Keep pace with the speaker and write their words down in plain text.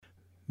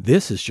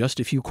This is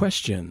Just a Few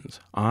Questions.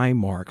 I'm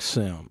Mark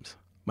Sims.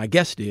 My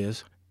guest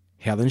is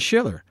Helen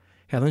Schiller.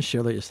 Helen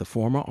Schiller is the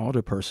former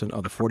alderperson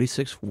of the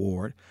 46th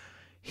Ward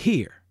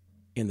here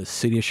in the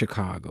city of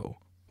Chicago.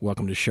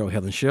 Welcome to the show,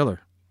 Helen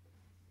Schiller.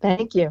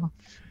 Thank you.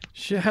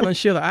 Helen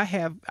Schiller, I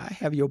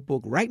have your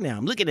book right now.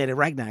 I'm looking at it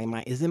right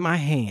now. It's in my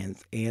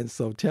hands. And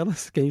so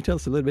can you tell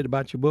us a little bit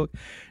about your book?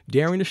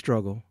 Daring to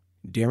Struggle,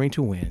 Daring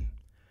to Win,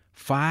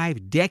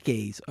 5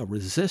 Decades of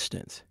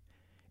Resistance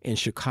in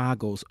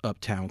Chicago's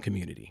Uptown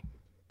Community.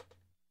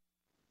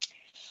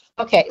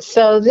 Okay,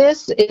 so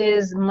this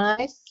is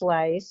my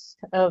slice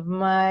of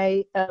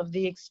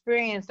the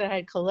experience that I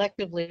had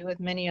collectively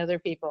with many other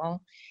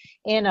people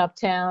in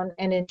Uptown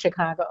and in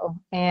Chicago.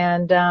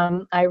 And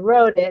I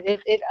wrote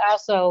it. It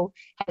also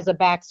has a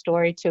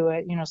backstory to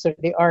it, sort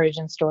of the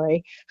origin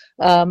story.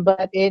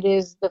 But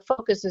the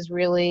focus is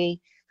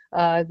really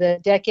the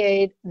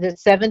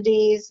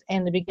 70s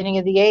and the beginning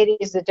of the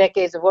 80s, the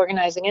decades of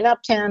organizing in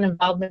Uptown,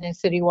 involvement in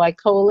citywide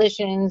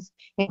coalitions,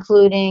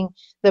 including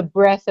the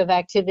breadth of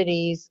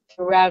activities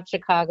throughout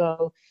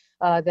Chicago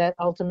that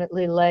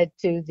ultimately led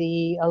to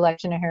the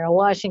election of Harold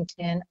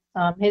Washington,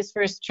 his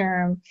first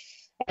term,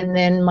 and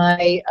then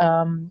my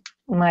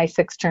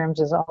 6 terms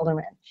as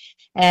alderman.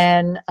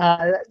 And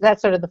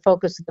that's sort of the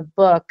focus of the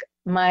book.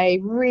 My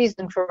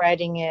reason for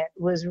writing it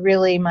was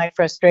really my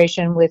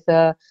frustration with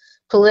the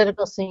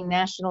political scene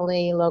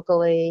nationally,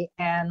 locally,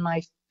 and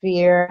my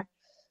fear,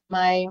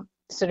 my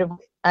sort of,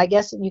 I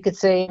guess you could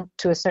say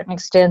to a certain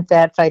extent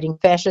that fighting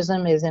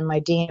fascism is in my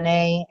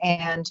DNA,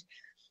 and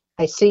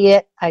I see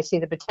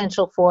the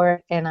potential for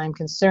it, and I'm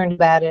concerned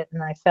about it,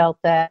 and I felt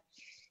that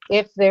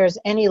if there's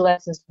any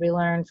lessons to be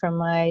learned from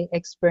my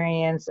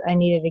experience, I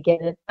needed to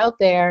get it out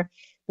there,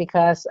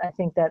 because I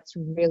think that's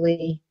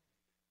really,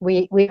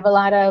 we have a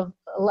lot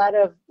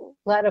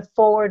of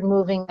forward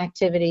moving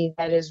activity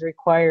that is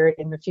required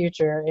in the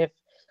future if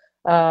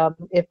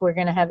we're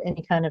going to have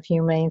any kind of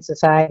humane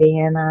society,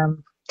 and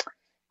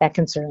that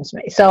concerns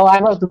me. So I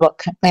wrote the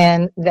book,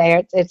 and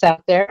it's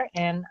out there,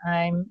 and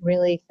I'm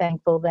really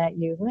thankful that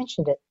you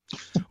mentioned it.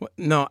 Well,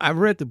 no, I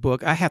read the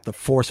book. I have to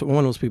force one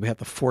of those people. Have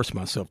to force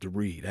myself to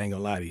read. I ain't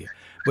gonna lie to you.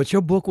 But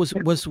your book was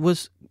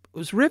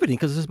riveting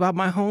because it's about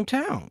my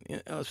hometown,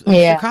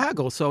 Yeah.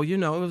 Chicago. So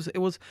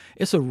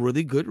it's a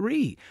really good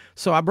read.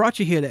 So I brought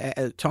you here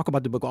to talk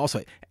about the book.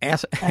 Also,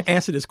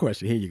 answer this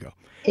question. Here you go.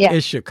 Yeah.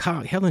 Is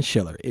Chicago, Helen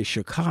Schiller, is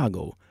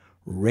Chicago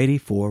ready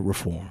for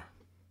reform?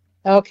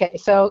 Okay,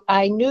 so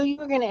I knew you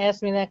were going to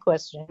ask me that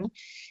question,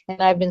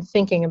 and I've been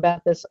thinking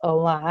about this a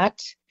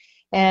lot.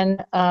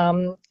 And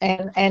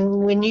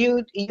when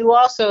you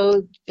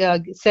also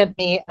sent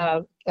me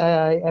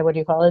what do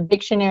you call it, a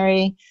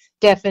dictionary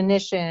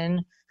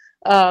definition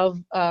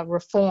of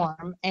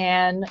reform,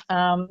 and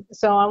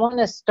so I want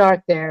to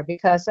start there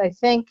because I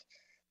think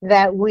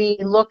that we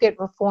look at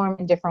reform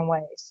in different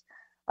ways.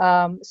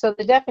 So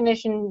the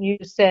definition you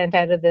sent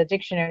out of the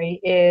dictionary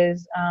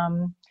is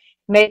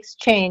makes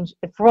change.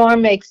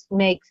 Reform makes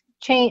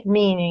change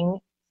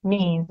means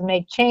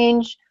make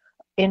change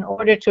in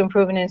order to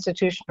improve an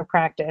institution or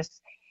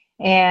practice.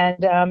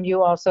 And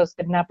you also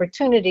said an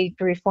opportunity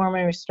to reform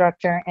and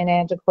restructure an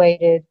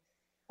antiquated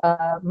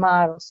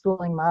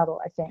schooling model,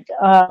 I think.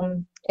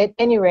 At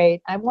any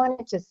rate, I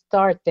wanted to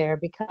start there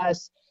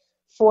because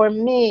for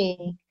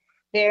me,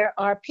 there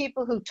are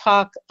people who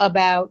talk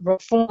about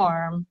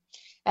reform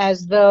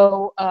as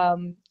though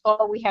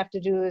all we have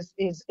to do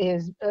is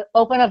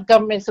open up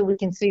government so we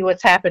can see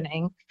what's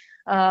happening.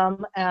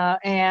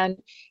 And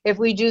if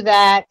we do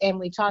that and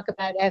we talk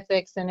about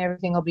ethics, then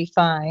everything will be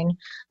fine.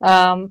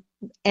 And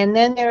and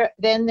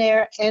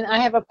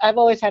I've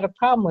always had a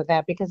problem with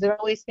that because they're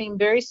always being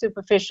very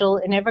superficial.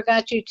 It never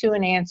got you to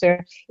an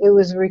answer. It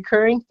was a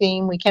recurring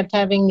theme. We kept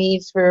having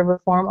needs for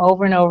reform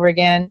over and over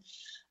again,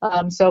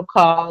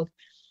 so-called.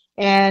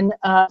 And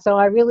so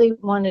I really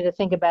wanted to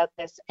think about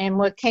this. And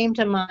what came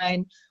to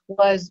mind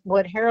was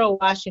what Harold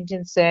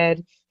Washington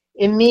said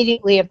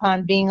immediately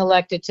upon being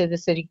elected to the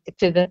city,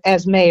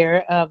 as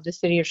mayor of the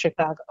city of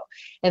Chicago.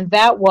 And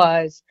that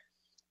was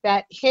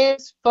that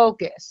his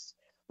focus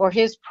or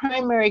his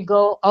primary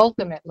goal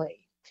ultimately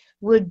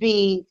would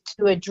be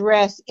to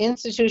address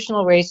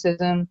institutional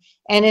racism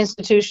and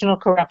institutional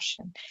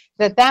corruption.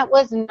 That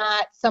was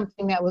not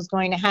something that was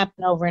going to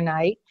happen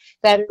overnight,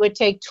 that it would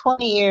take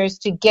 20 years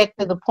to get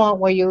to the point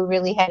where you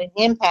really had an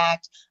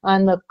impact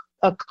on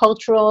a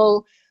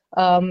cultural,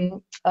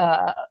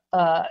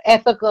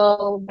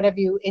 ethical, whatever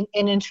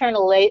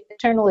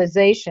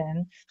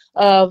internalization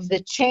of the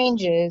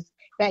changes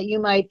that you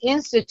might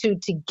institute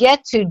to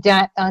get to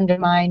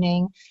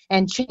undermining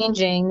and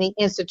changing the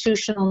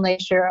institutional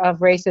nature of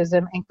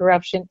racism and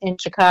corruption in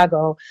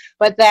Chicago,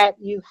 but that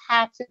you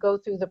had to go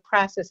through the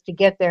process to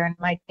get there, and it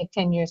might take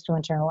 10 years to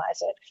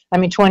internalize it.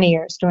 20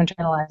 years to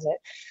internalize it.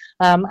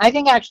 I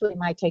think actually it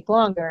might take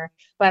longer,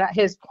 but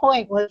his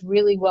point was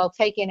really well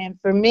taken, and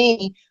for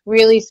me,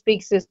 really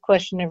speaks this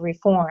question of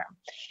reform.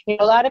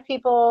 A lot of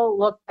people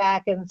look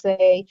back and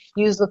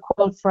use the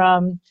quote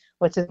from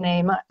what's his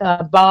name,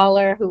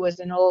 Baller, who was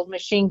an old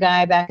machine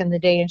guy back in the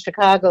day in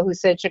Chicago, who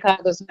said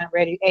Chicago's not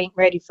ready, ain't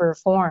ready for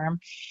reform.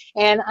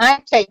 And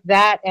I take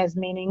that as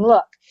meaning,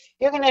 look,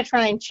 you're going to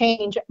try and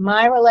change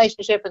my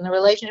relationship and the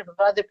relationship of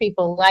other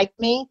people like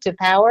me to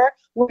power,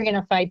 we're going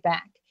to fight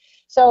back.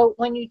 So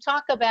when you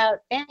talk about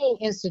any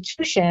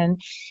institution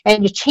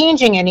and you're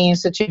changing any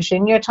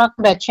institution, you're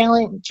talking about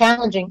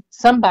challenging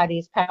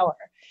somebody's power.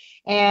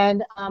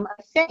 And I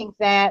think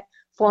that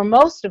for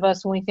most of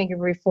us, when we think of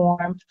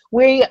reform,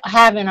 we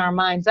have in our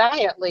mind's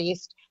eye, at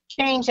least,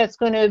 change that's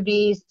going to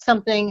be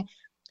something,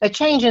 a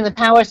change in the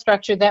power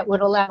structure that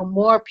would allow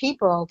more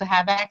people to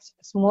have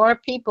access, more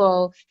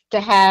people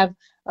to have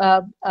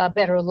a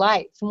better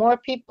life, more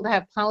people to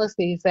have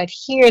policies that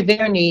hear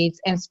their needs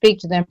and speak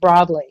to them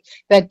broadly,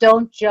 that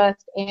don't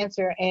just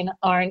answer and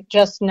aren't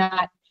just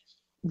not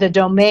the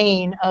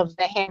domain of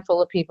the handful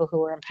of people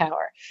who are in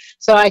power.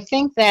 So I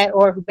think that,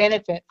 or who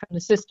benefit from the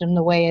system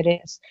the way it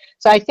is.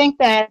 So I think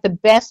that the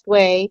best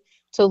way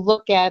to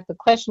look at the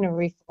question of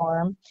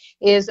reform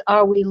is,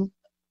 are we,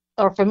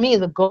 or for me,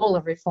 the goal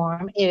of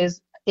reform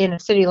is, in a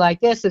city like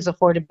this, is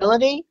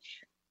affordability,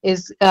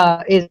 is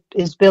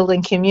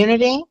building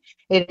community,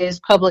 it is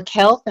public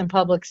health and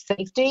public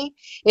safety.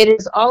 It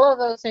is all of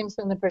those things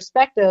from the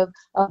perspective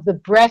of the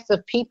breadth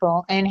of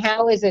people, and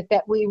how is it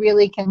that we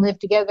really can live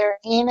together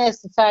in a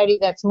society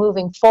that's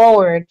moving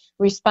forward,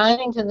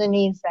 responding to the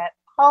needs that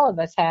all of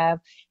us have,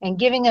 and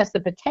giving us the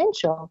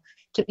potential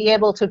to be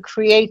able to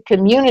create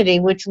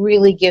community, which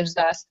really gives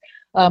us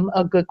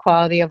a good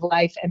quality of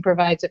life and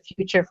provides a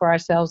future for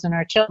ourselves and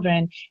our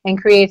children,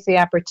 and creates the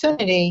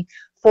opportunity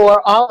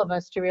for all of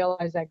us to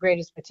realize that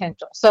greatest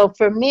potential. So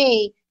for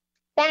me,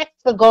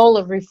 that's the goal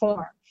of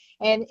reform.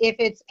 And if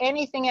it's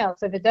anything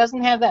else, if it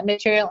doesn't have that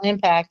material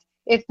impact,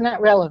 it's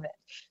not relevant.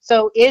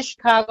 So is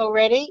Chicago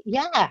ready?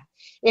 Yeah.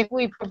 If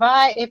we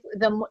provide, it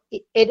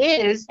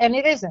is, and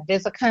it isn't.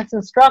 It's a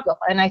constant struggle.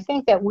 And I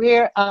think that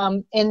we're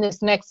in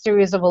this next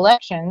series of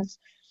elections,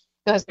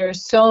 because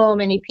there's so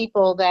many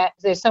people, that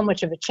there's so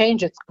much of a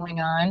change that's going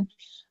on,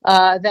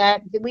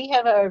 that we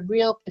have a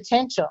real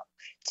potential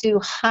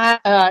to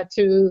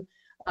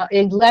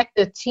elect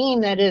a team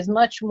that is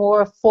much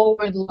more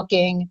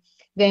forward-looking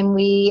than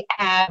we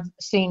have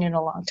seen in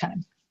a long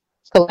time,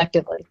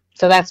 collectively.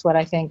 So that's what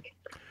I think.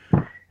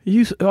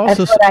 You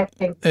also, That's what I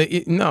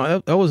think.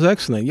 no, that was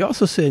excellent. You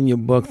also said in your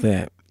book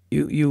that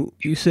you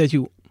said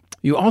you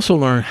also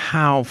learned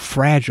how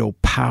fragile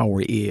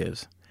power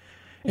is,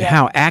 and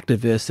how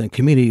activists and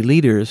community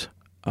leaders,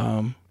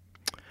 how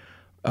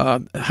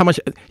much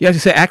you actually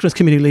say activists,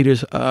 community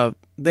leaders,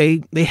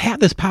 they have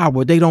this power,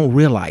 but they don't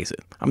realize it.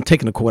 I'm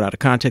taking a quote out of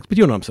context, but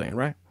you know what I'm saying,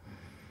 right?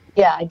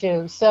 Yeah, I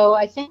do. So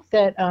I think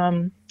that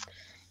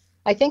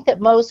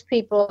most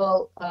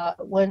people,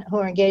 who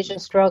are engaged in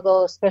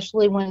struggle,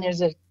 especially when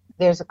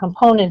there's a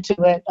component to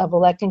it of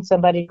electing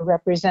somebody to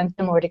represent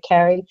them or to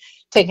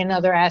take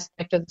another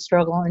aspect of the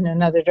struggle in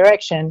another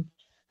direction.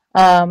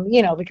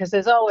 Because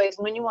there's always,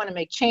 when you want to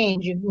make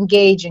change, you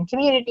engage in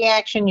community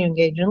action, you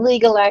engage in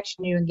legal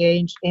action, you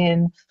engage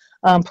in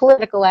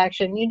political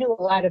action. You do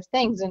a lot of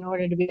things in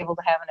order to be able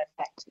to have an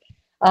effect.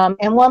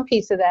 And one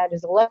piece of that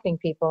is electing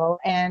people.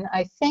 And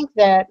I think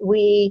that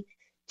we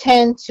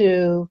tend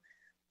to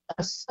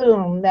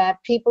assume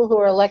that people who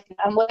are elected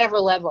on whatever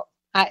level,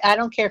 I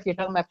don't care if you're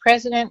talking about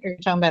president or you're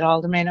talking about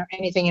alderman or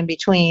anything in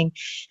between,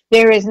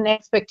 there is an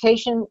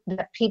expectation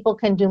that people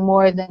can do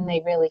more than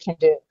they really can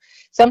do.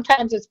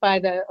 Sometimes it's by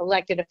the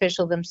elected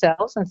official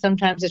themselves, and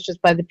sometimes it's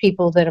just by the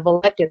people that have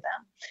elected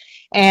them.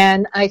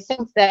 And I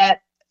think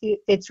that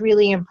it's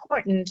really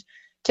important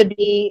to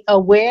be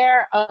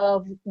aware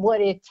of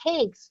what it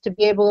takes to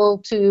be able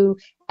to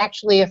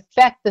actually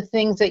affect the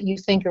things that you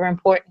think are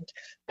important.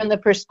 From the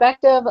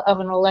perspective of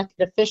an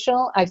elected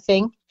official, I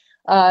think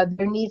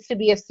there needs to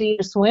be a seat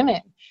to swim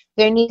in.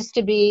 There needs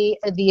to be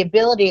the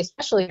ability,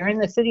 especially in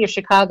the city of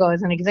Chicago,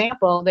 as an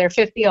example, there are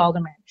 50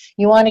 aldermen.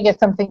 You want to get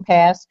something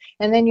passed,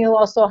 and then you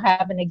also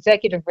have an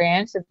executive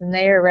branch that the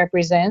mayor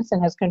represents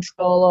and has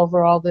control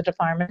over all the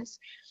departments.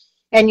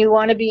 And you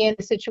want to be in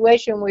a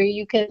situation where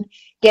you can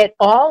get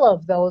all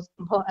of those,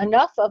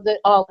 enough of the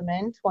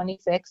aldermen,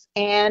 26,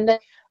 and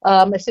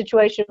a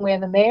situation where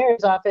the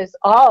mayor's office,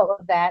 all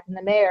of that, and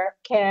the mayor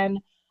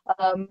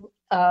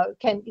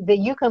that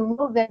you can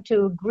move them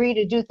to agree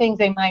to do things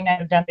they might not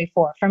have done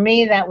before. For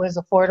me, that was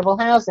affordable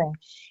housing.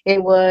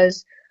 It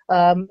was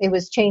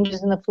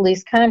changes in the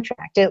police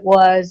contract. It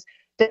was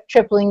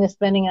tripling the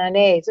spending on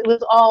AIDS. It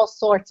was all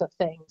sorts of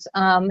things.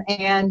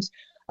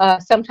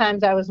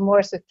 Sometimes I was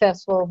more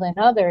successful than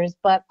others,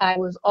 but I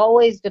was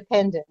always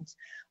dependent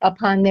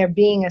upon there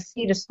being a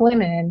seat to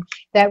swim in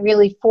that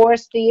really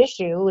forced the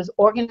issue. It was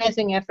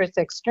organizing efforts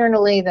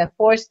externally that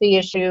forced the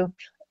issue,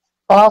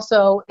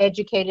 also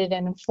educated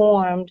and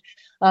informed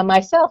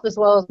myself, as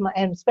well as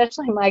and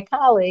especially my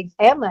colleagues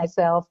and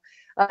myself,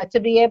 to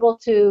be able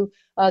to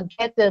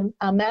get the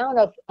amount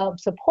of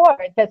support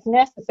that's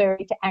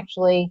necessary to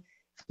actually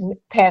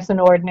pass an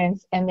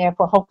ordinance and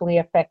therefore hopefully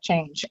affect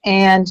change.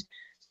 And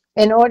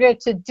In order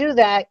to do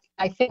that,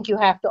 I think you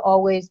have to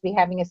always be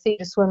having a sea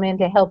to swim in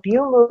to help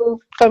you move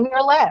from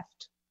your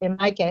left. In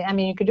my case, I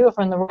mean, you could do it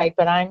from the right,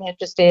 but I'm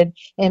interested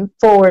in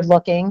forward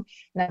looking,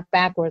 not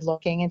backward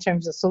looking in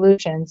terms of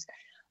solutions.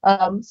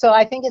 So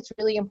I think it's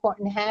really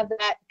important to have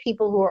that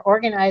people who are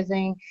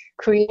organizing,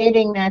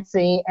 creating that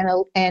sea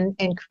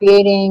and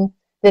creating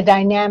the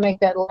dynamic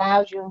that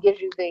allows you and gives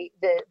you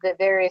the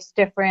various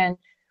different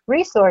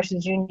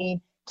resources you need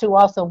to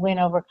also win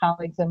over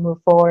colleagues and move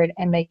forward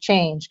and make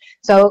change.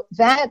 So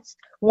that's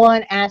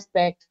one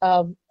aspect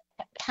of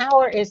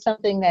power is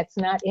something that's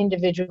not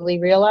individually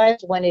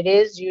realized. When it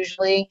is,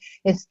 usually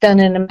it's done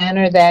in a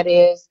manner that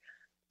is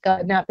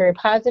not very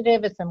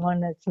positive. It's someone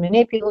that's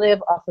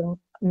manipulative, often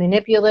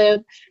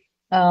manipulative,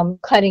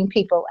 cutting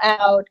people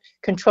out,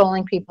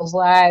 controlling people's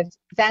lives.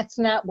 That's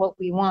not what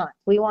we want.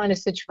 We want a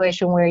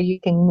situation where you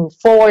can move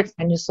forward,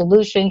 find new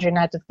solutions. You're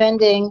not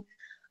defending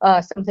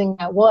something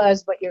that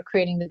was, but you're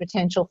creating the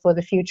potential for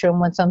the future and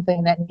want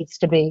something that needs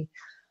to be.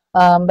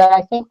 But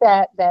I think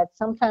that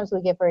sometimes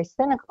we get very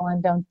cynical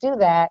and don't do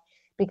that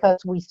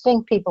because we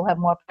think people have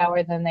more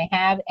power than they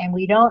have, and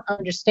we don't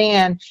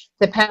understand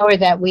the power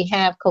that we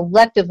have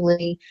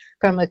collectively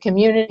from a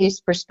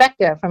community's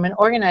perspective, from an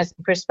organizing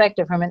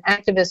perspective, from an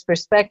activist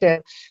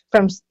perspective,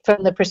 from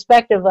the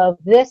perspective of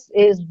this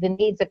is the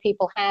needs that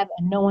people have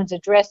and no one's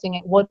addressing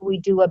it. What do we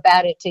do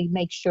about it to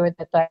make sure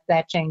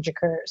that change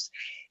occurs?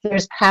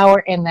 There's power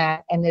in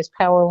that, and there's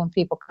power when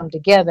people come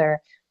together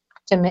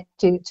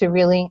to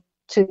really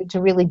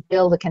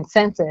build a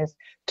consensus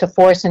to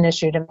force an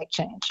issue to make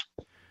change.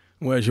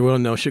 Well, as you well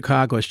know,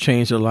 Chicago has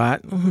changed a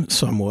lot,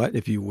 somewhat,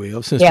 if you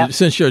will,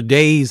 since your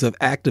days of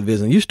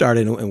activism. You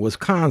started in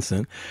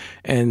Wisconsin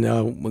and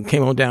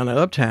came on down to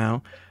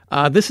Uptown.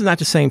 This is not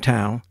the same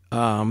town.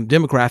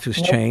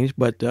 Demographics changed,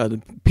 but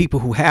the people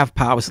who have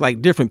power, it's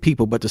like different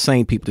people, but the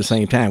same people at the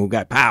same time who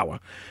got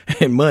power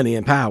and money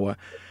and power.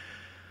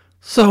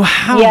 So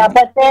how? Yeah,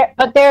 but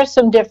there are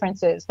some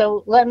differences.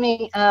 So let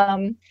me.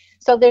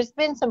 So there's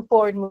been some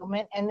forward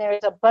movement, and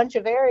there's a bunch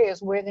of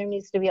areas where there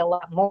needs to be a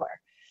lot more.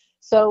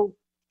 So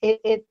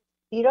you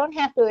don't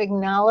have to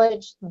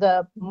acknowledge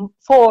the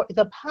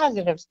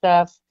positive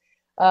stuff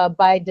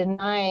by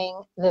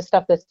denying the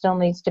stuff that still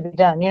needs to be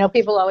done. You know,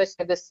 people always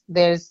say this.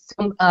 There's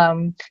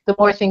the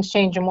more things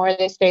change, the more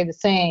they stay the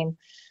same.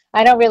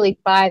 I don't really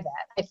buy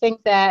that. I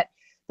think that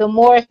the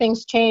more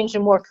things change, the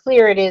more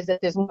clear it is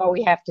that there's more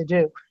we have to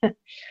do.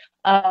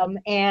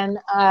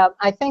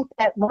 I think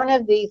that one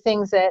of the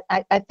things that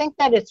I think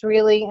that it's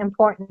really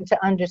important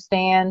to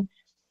understand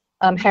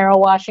Harold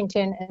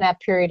Washington in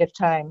that period of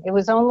time. It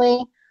was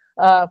only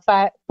not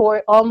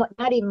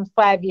even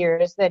 5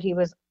 years that he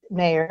was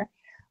mayor,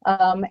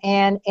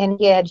 and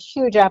he had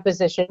huge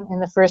opposition in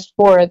the first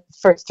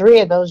 3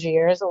 of those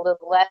years, a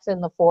little less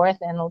in the fourth,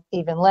 and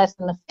even less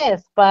in the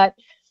fifth. But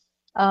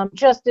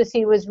just as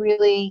he was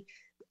really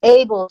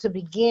able to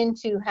begin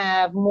to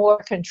have more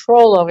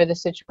control over the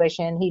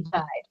situation, he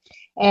died.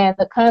 And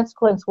the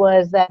consequence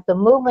was that the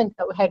movement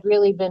that had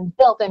really been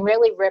built and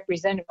really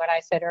represented what I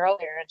said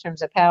earlier in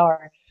terms of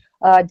power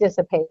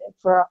dissipated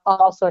for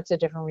all sorts of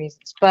different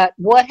reasons. But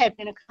what had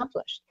been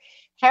accomplished?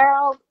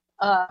 Harold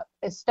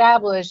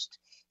established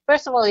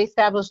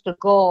a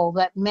goal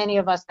that many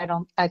of us,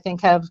 I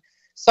think, have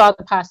saw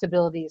the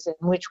possibilities in,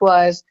 which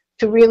was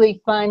to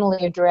really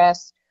finally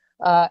address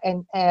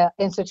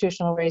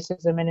institutional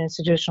racism and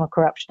institutional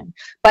corruption.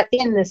 But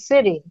in the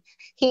city,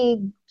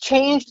 he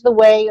changed the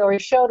way, or he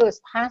showed it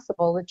was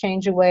possible to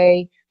change the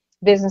way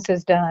business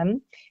is done.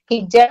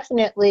 He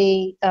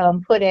definitely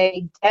put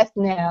a death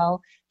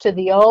knell to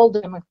the old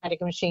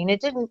democratic machine.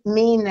 It didn't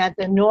mean that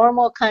the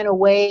normal kind of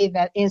way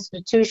that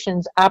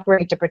institutions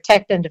operate to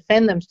protect and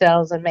defend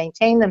themselves and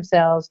maintain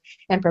themselves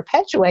and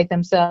perpetuate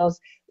themselves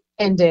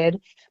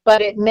ended,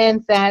 but it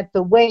meant that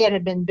the way it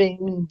had been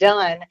being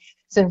done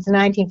since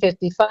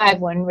 1955,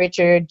 when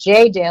Richard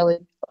J. Daley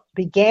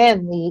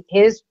began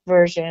his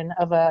version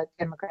of a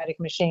democratic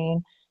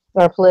machine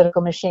or a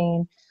political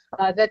machine,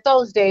 that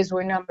those days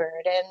were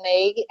numbered, and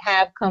they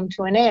have come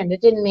to an end.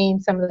 It didn't mean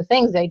some of the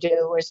things they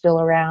do are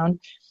still around,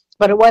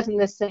 but it wasn't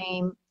the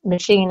same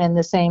machine and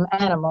the same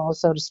animal,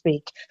 so to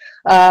speak.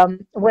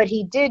 What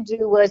he did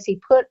do was he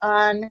put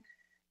on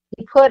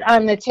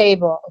the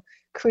table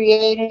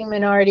creating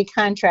minority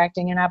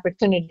contracting and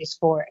opportunities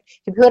for it.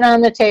 He put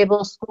on the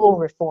table school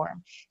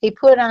reform. He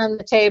put on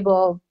the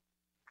table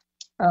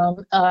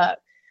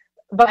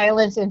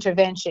violence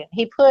intervention.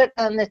 He put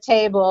on the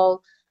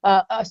table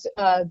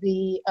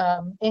the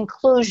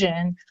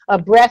inclusion, a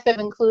breadth of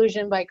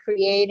inclusion by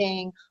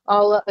creating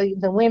all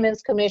the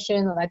Women's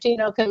Commission, the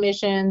Latino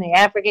Commission, the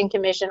African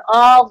Commission,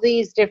 all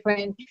these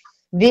different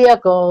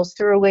vehicles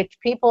through which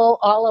people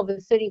all over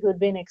the city who had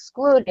been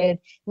excluded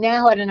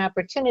now had an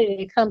opportunity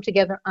to come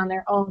together on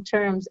their own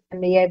terms and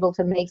be able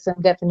to make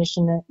some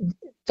definition,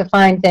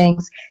 define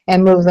things,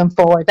 and move them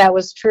forward. That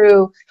was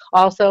true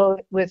also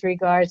with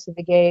regards to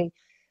the gay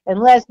and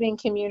lesbian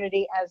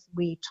community, as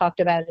we talked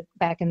about it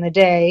back in the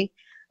day.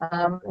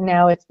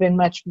 Now it's been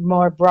much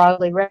more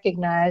broadly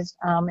recognized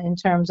in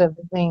terms of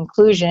the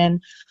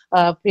inclusion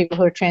of people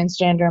who are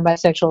transgender and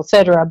bisexual,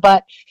 etc.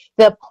 But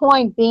the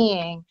point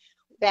being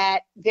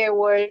that there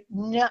were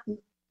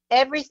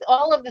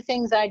all of the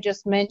things I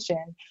just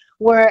mentioned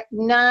were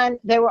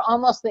they were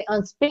almost the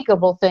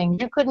unspeakable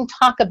things. You couldn't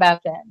talk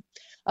about them.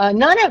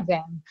 None of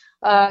them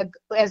in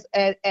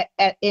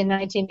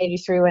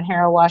 1983 when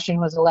Harold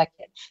Washington was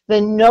elected. The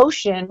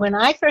notion, when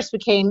I first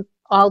became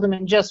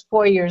alderman just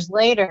 4 years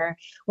later,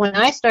 when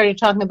I started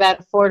talking about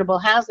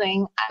affordable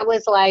housing, I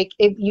was like,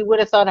 you would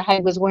have thought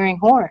I was wearing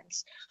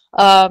horns.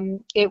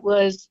 It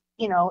was,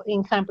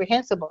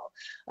 incomprehensible.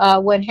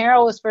 When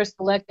Harold was first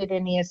elected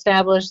and he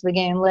established the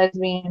Gay and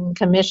Lesbian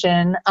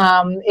Commission,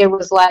 it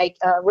was like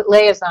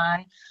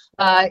liaison.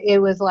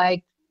 It was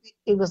like,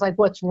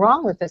 what's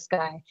wrong with this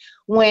guy?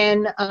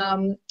 When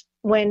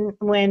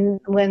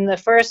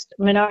the first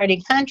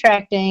minority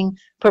contracting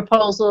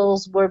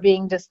proposals were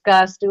being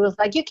discussed, it was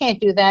like, you can't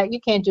do that.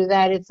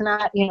 It's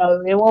not,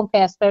 it won't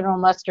pass federal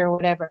muster or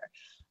whatever.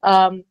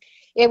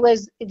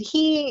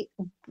 He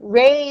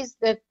raised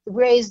the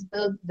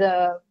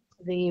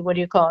what do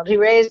you call it? He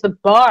raised the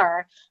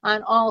bar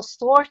on all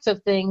sorts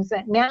of things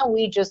that now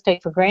we just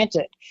take for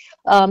granted,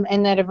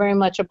 and that are very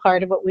much a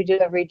part of what we do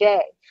every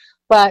day.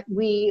 But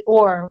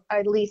or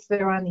at least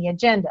they're on the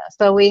agenda.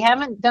 So we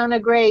haven't done a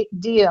great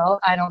deal,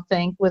 I don't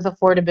think, with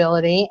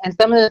affordability. And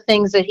some of the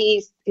things that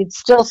it's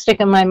still stick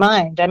in my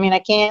mind. I mean,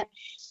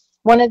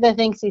 one of the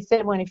things he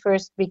said when he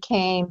first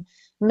became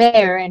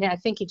mayor, and I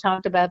think he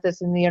talked about this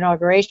in the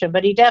inauguration,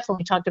 but he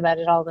definitely talked about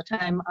it all the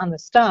time on the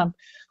stump,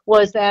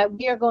 was that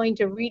we are going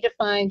to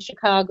redefine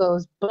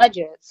Chicago's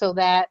budget so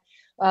that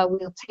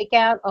we'll take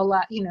out a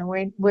lot,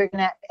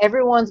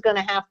 everyone's going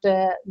to have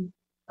to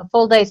a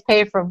full day's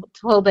pay for a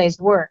full day's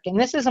work. And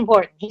this is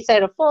important. He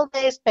said a full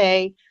day's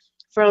pay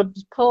for a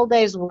full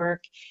day's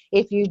work.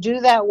 If you do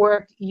that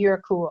work,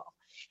 you're cool.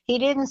 He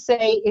didn't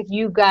say if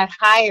you got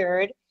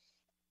hired,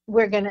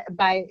 we're going to,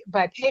 by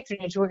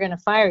patronage, we're going to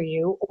fire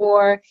you.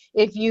 Or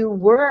if you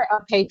were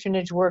a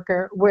patronage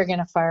worker, we're going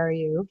to fire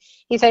you.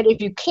 He said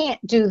if you can't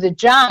do the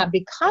job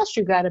because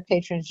you got a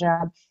patronage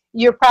job,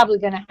 you're probably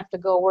going to have to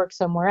go work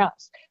somewhere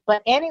else.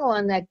 But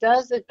anyone that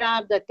does the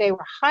job that they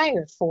were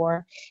hired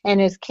for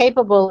and is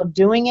capable of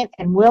doing it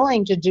and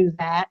willing to do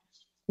that,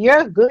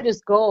 you're good as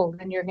gold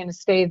and you're going to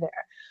stay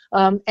there.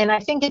 And I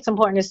think it's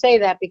important to say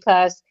that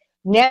because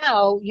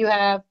now you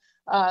have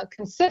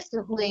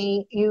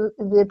consistently,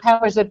 the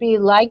powers that be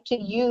like to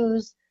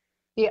use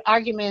the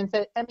argument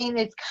that,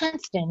 it's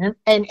constant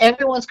and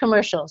everyone's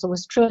commercials. It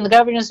was true in the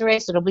governor's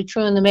race. It'll be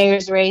true in the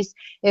mayor's race.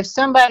 It's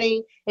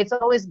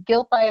always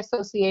guilt by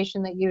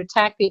association that you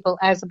attack people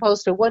as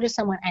opposed to what is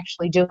someone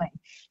actually doing?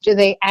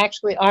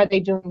 Are they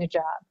doing the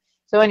job?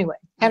 So anyway,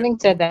 having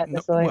said that,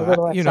 that's a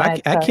little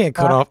aside. I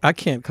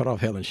can't cut off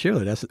Helen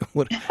Shirley. That's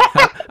what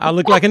I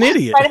look like an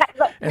idiot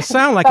and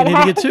sound like an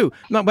idiot too.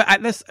 No, but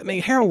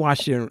Harold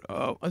Washington.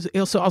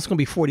 It's going to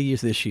be 40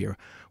 years this year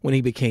when he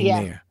became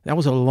mayor. That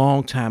was a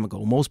long time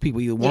ago. Most people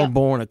either weren't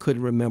born or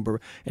couldn't remember,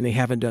 and they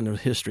haven't done their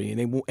history, and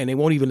they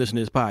won't even listen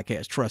to this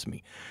podcast. Trust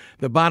me.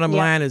 The bottom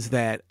line is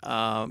that.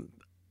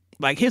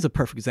 Here's a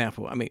perfect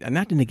example.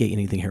 Not to negate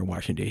anything Harold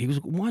Washington did. He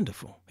was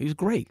wonderful. He was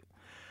great.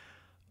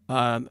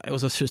 It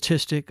was a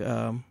statistic,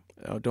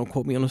 don't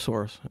quote me on the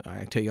source, I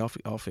can tell you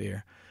off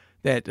air,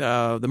 that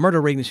the murder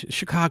rate in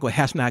Chicago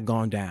has not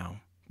gone down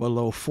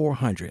below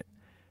 400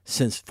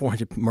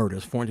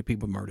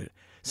 people murdered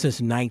since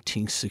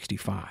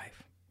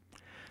 1965.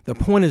 The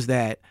point is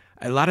that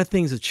a lot of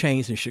things have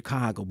changed in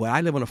Chicago, but I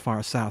live on the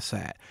far south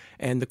side.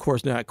 And of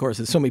course,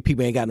 there's so many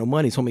people ain't got no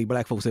money, so many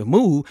black folks have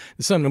moved,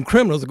 and some of them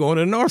criminals are going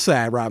to the north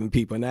side robbing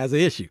people, and that's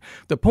the issue.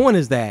 The point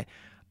is that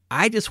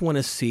I just want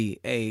to see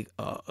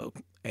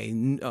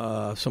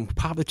some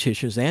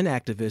politicians and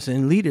activists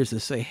and leaders that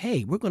say,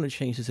 hey, we're going to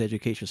change this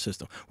education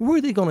system. We're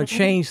really going to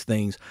change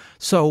things.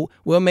 So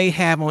we may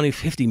have only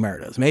 50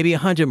 murders, maybe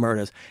 100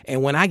 murders.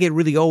 And when I get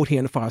really old here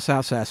in the far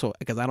south side,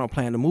 because I don't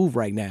plan to move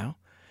right now,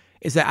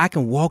 is that I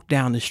can walk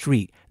down the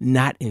street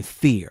not in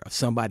fear of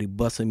somebody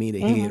busting me in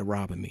the head or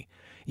robbing me.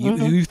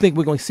 You think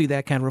we're going to see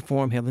that kind of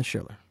reform, Helen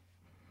Shirley?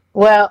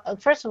 Well,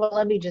 first of all,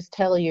 let me just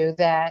tell you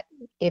that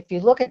if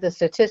you look at the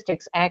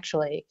statistics,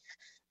 actually,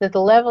 that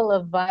the level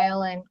of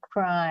violent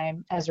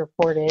crime as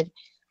reported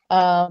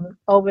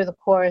over the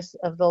course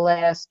of the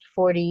last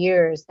 40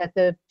 years, that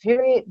the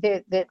period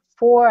that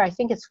 4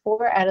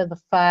 out of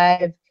the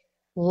 5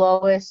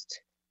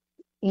 lowest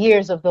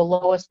years of the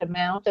lowest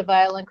amount of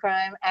violent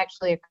crime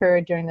actually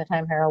occurred during the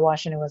time Harold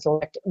Washington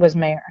was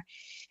mayor.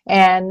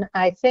 And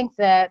I think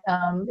that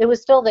it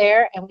was still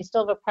there and we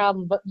still have a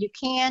problem, but you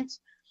can't,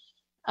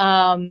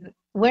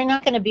 we're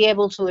not going to be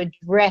able to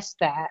address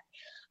that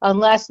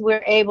unless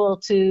we're able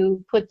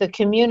to put the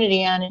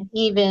community on an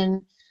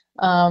even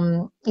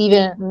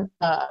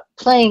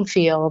playing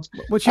field.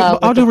 Which,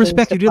 all due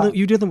respect,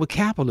 you're dealing with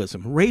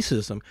capitalism,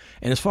 racism,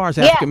 and as far as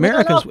African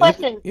Americans,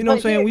 you know what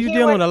I'm saying? You're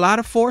dealing with a lot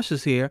of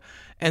forces here,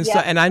 and so,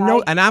 and I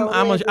know, and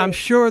I'm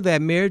sure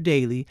that Mayor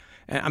Daley,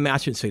 I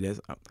shouldn't say this.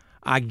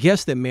 I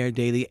guess that Mayor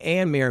Daley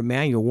and Mayor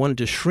Emanuel wanted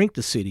to shrink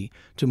the city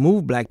to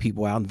move black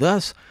people out and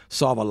thus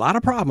solve a lot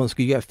of problems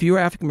because you have fewer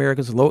African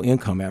Americans, low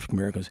income African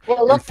Americans.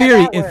 Well, look how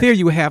that In works. theory,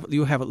 you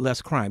have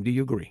less crime. Do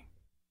you agree?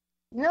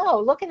 No,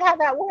 look at how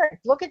that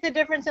worked. Look at the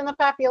difference in the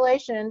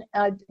population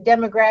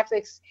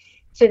demographics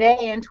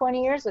today and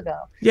 20 years ago,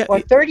 Yeah,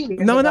 or 30 years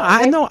no, ago. no,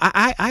 I know,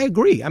 I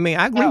agree. I mean,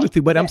 I agree No, with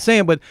you, but I'm yeah.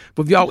 saying, but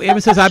y'all,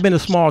 ever since I've been a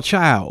small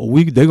child,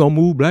 they're gonna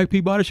move black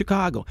people out of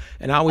Chicago,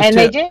 and I always And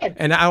tell, they did.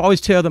 and I always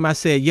tell them, I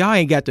said, y'all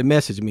ain't got the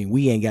message. I mean,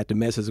 we ain't got the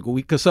message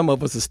because some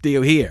of us are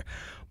still here.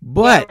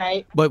 But Yeah,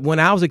 right. but when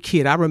I was a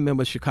kid, I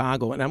remember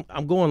Chicago, and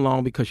I'm going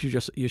long because you're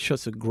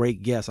just a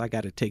great guest. I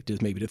got to take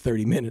this maybe to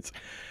 30 minutes.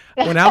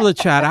 When I was a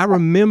child, I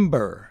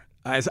remember.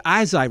 As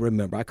I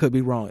remember, I could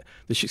be wrong.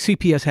 The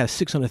CPS had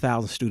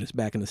 600,000 students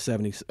back in the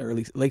 70s,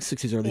 late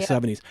 60s, early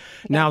 70s.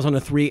 Now it's on the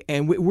 3,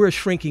 and we're a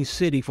shrinking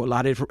city for a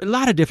lot of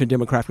different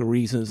demographic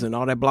reasons and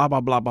all that blah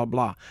blah blah blah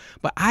blah.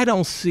 But I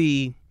don't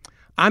see.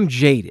 I'm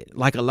jaded,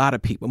 like a lot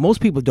of people.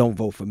 Most people don't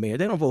vote for mayor;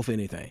 they don't vote for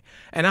anything,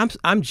 and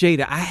I'm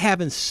jaded. I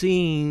haven't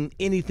seen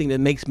anything that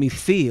makes me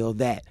feel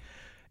that.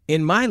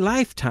 In my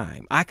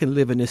lifetime, I can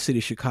live in this city,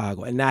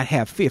 Chicago, and not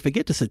have fear.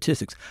 Forget the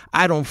statistics.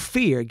 I don't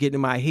fear getting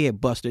my head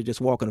busted just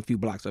walking a few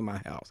blocks in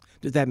my house.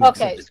 Does that make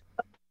sense?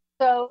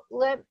 So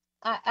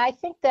I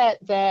think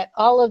that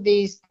all of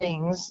these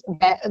things,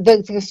 that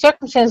the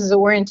circumstances that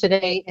we're in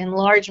today, in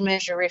large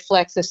measure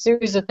reflects a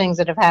series of things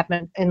that have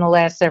happened in the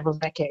last several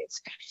decades.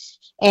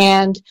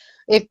 And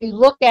if you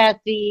look at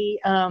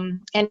and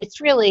it's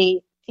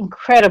really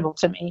incredible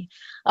to me,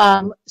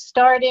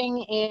 starting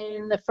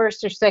in the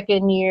first or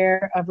second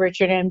year of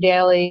Richard M.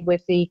 Daley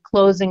with the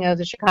closing of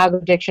the Chicago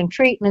Addiction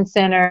Treatment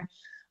Center.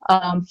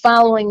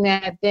 Following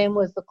that, then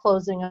was the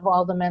closing of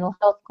all the mental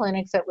health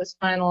clinics that was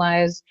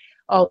finalized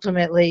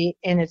ultimately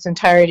in its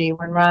entirety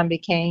when Ron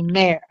became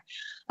mayor.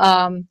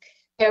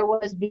 There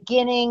was,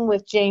 beginning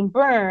with Jane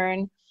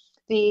Byrne,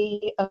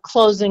 the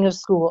closing of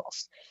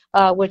schools,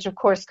 which of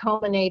course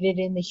culminated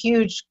in the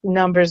huge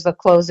numbers of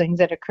closings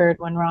that occurred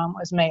when Ron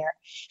was mayor.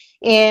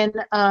 And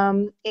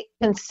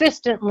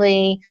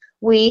consistently,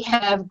 we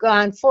have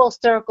gone full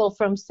circle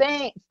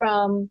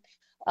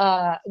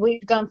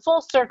we've gone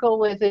full circle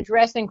with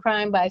addressing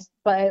crime by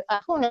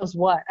who knows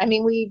what. I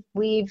mean,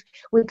 we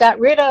got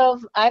rid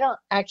of.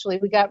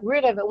 We got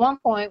rid of, at one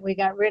point, we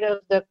got rid of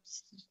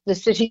the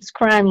city's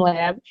crime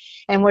lab,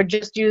 and we're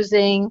just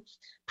using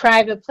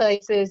private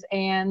places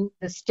and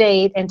the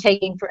state, and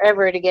taking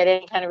forever to get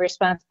any kind of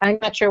response. I'm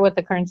not sure what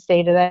the current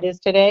state of that is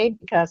today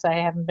because I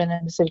haven't been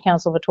in the city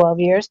council for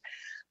 12 years,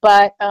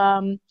 but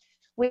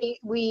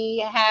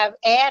we have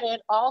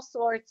added all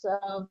sorts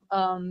of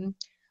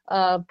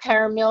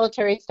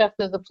paramilitary stuff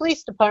to the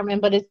police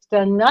department, but it's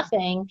done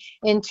nothing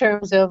in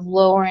terms of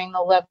lowering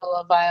the level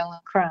of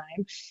violent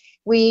crime.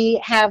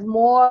 We have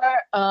more.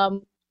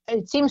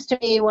 It seems to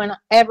me,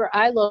 whenever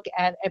I look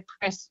at a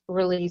press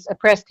release, a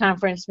press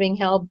conference being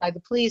held by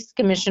the police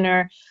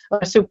commissioner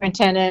or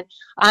superintendent,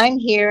 I'm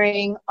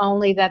hearing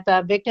only that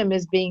the victim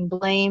is being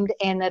blamed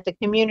and that the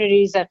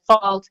community is at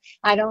fault.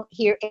 I don't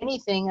hear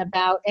anything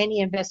about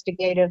any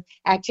investigative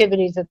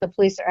activities that the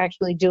police are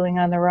actually doing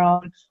on their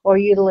own or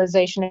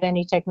utilization of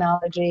any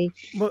technology.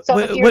 But, So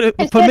if you're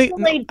for me,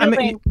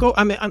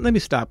 let me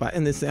stop.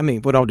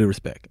 With all due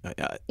respect,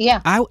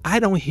 yeah, I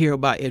don't hear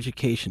about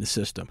education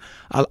system.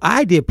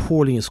 I did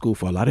poorly in school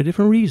for a lot of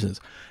different reasons.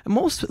 And a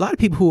lot of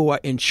people who are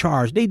in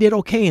charge, they did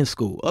okay in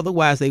school.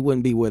 Otherwise, they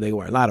wouldn't be where they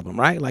were. A lot of them,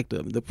 right? Like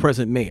the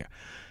present mayor,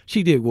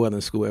 she did well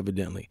in school,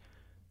 evidently.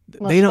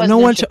 well,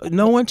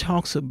 No one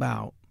talks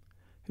about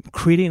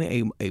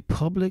creating a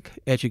public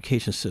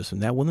education system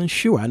that will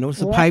ensure. I know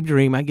it's a pipe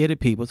dream. I get it,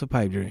 people. It's a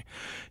pipe dream,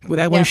 but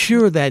that will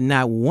ensure that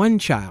not one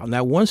child,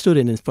 not one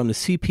student from the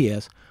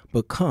CPS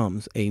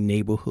becomes a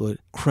neighborhood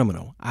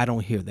criminal. I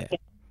don't hear that.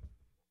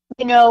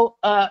 One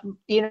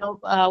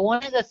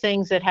of the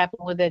things that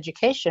happened with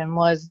education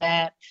was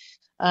that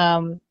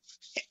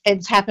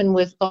it's happened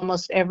with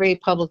almost every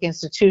public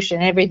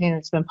institution, everything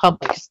that's been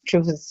public. It's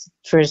true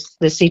for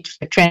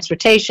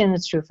transportation,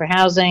 it's true for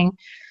housing,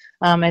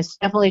 it's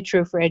definitely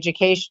true for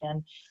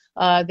education.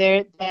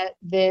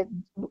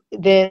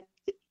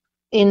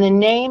 In the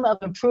name of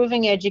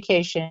improving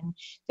education,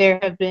 there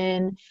have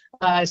been,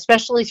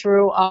 especially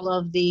through all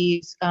of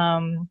these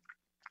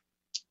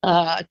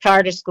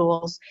charter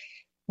schools,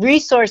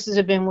 resources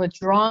have been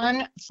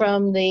withdrawn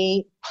from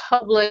the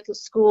public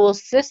school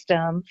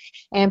system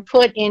and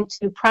put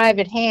into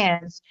private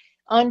hands,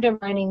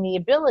 undermining the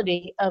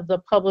ability of the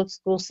public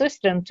school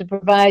system to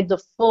provide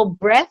the full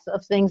breadth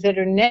of things that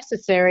are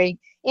necessary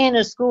in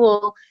a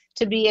school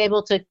to be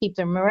able to keep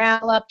their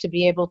morale up, to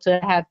be able to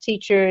have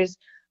teachers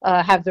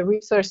have the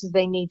resources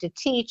they need to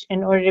teach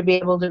in order to be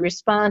able to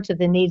respond to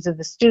the needs of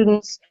the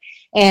students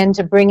and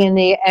to bring in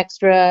the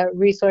extra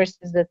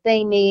resources that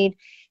they need.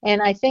 And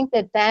I think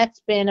that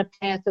that's been a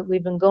path that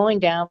we've been going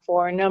down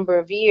for a number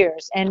of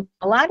years. And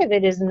a lot of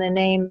it is in the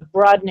name of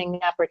broadening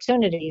the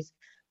opportunities.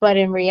 But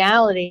in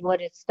reality,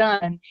 what it's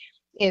done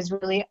is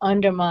really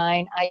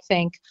undermine, I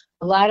think,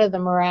 a lot of the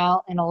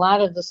morale in a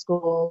lot of the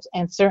schools,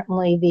 and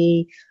certainly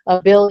the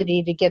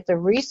ability to get the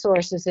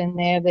resources in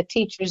there that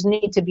teachers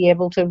need to be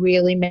able to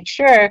really make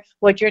sure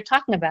what you're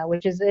talking about,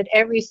 which is that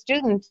every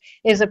student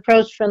is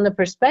approached from the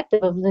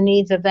perspective of the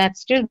needs of that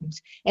student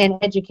and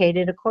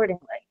educated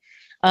accordingly.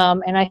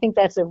 And I think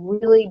that's a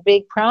really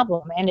big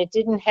problem, and it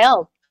didn't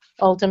help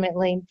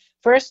ultimately.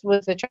 First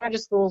was the charter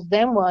schools,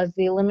 then was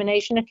the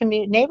elimination of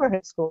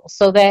neighborhood schools,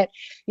 so that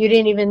you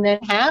didn't even then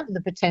have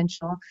the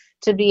potential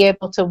to be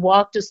able to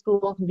walk to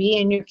school, be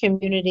in your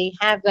community,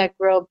 have that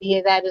grow,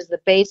 be that as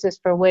the basis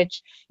for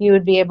which you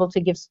would be able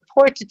to give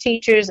support to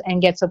teachers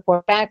and get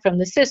support back from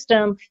the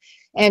system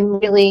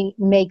and really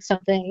make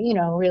something,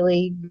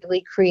 really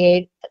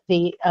create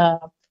the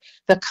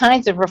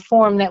kinds of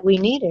reform that we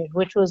needed,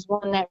 which was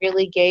one that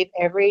really gave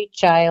every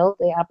child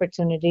the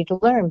opportunity to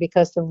learn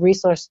because the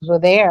resources were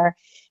there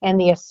and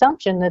the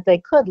assumption that they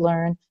could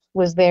learn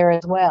was there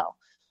as well.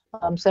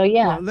 So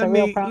yeah, Well, it's a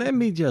real problem. let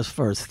me just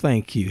first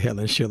thank you,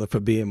 Helen Schiller, for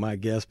being my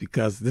guest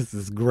because this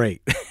is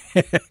great.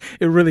 It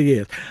really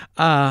is.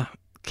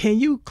 Can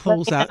you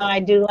close out? I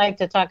do like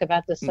to talk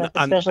about this stuff,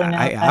 especially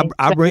now.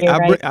 I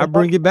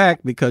bring it back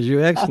because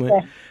you're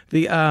excellent.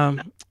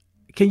 Okay.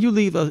 Can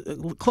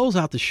you close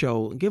out the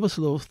show and give us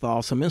a little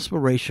thought, some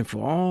inspiration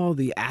for all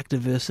the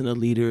activists and the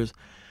leaders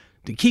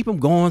to keep them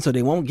going so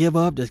they won't give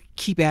up, just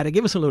keep at it.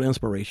 Give us a little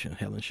inspiration,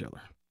 Helen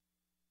Schiller.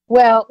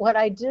 Well, what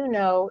I do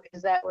know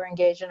is that we're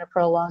engaged in a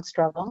prolonged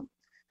struggle.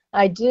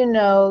 I do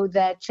know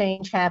that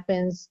change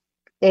happens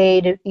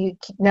you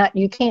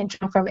can't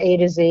jump from A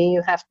to Z.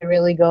 You have to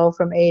really go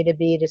from A to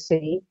B to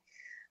C.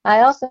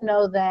 I also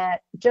know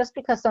that just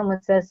because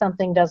someone says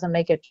something doesn't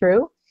make it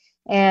true.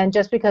 And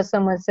just because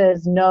someone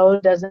says no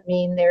doesn't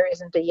mean there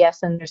isn't a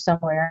yes in there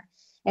somewhere.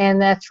 And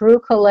that through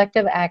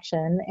collective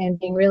action and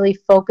being really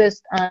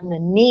focused on the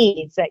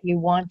needs that you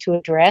want to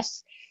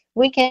address,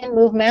 we can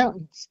move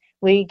mountains.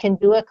 We can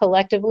do it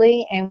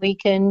collectively, and we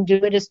can do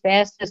it as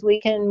fast as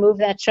we can move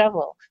that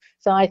shovel.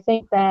 So I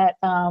think that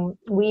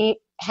we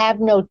have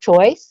no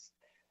choice.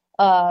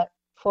 I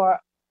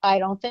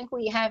don't think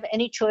we have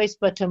any choice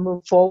but to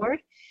move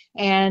forward.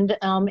 And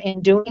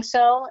in doing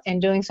so,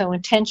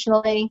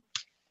 intentionally,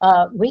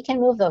 we can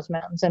move those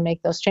mountains and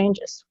make those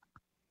changes.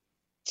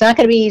 It's not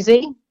going to be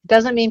easy.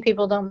 Doesn't mean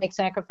people don't make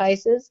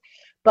sacrifices,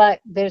 but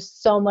there's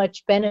so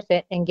much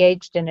benefit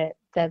engaged in it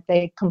that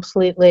they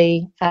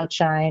completely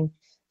outshine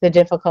the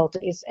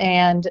difficulties.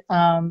 And,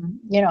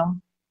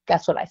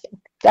 that's what I think.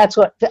 That's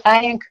what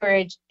I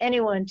encourage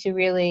anyone to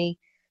really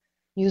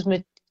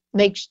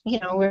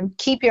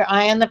keep your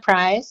eye on the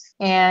prize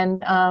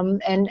and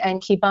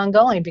keep on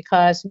going,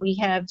 because we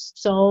have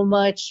so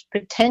much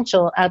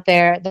potential out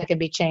there that can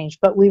be changed.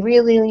 But we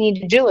really need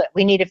to do it.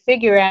 We need to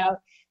figure out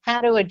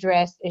how to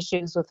address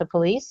issues with the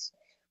police.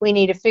 We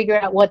need to figure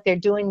out what they're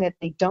doing that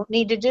they don't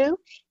need to do,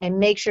 and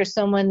make sure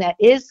someone that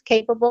is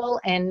capable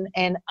and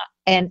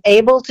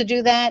able to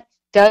do that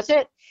does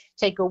it.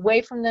 Take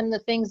away from them the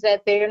things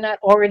that they're not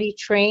already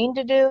trained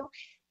to do,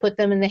 put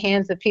them in the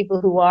hands of people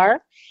who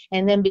are,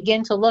 and then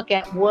begin to look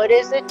at what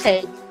does it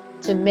take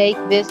to make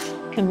this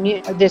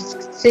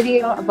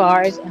city of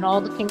ours and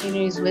all the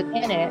communities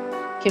within it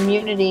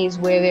communities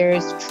where there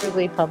is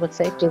truly public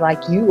safety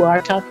like you are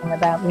talking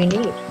about we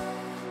need.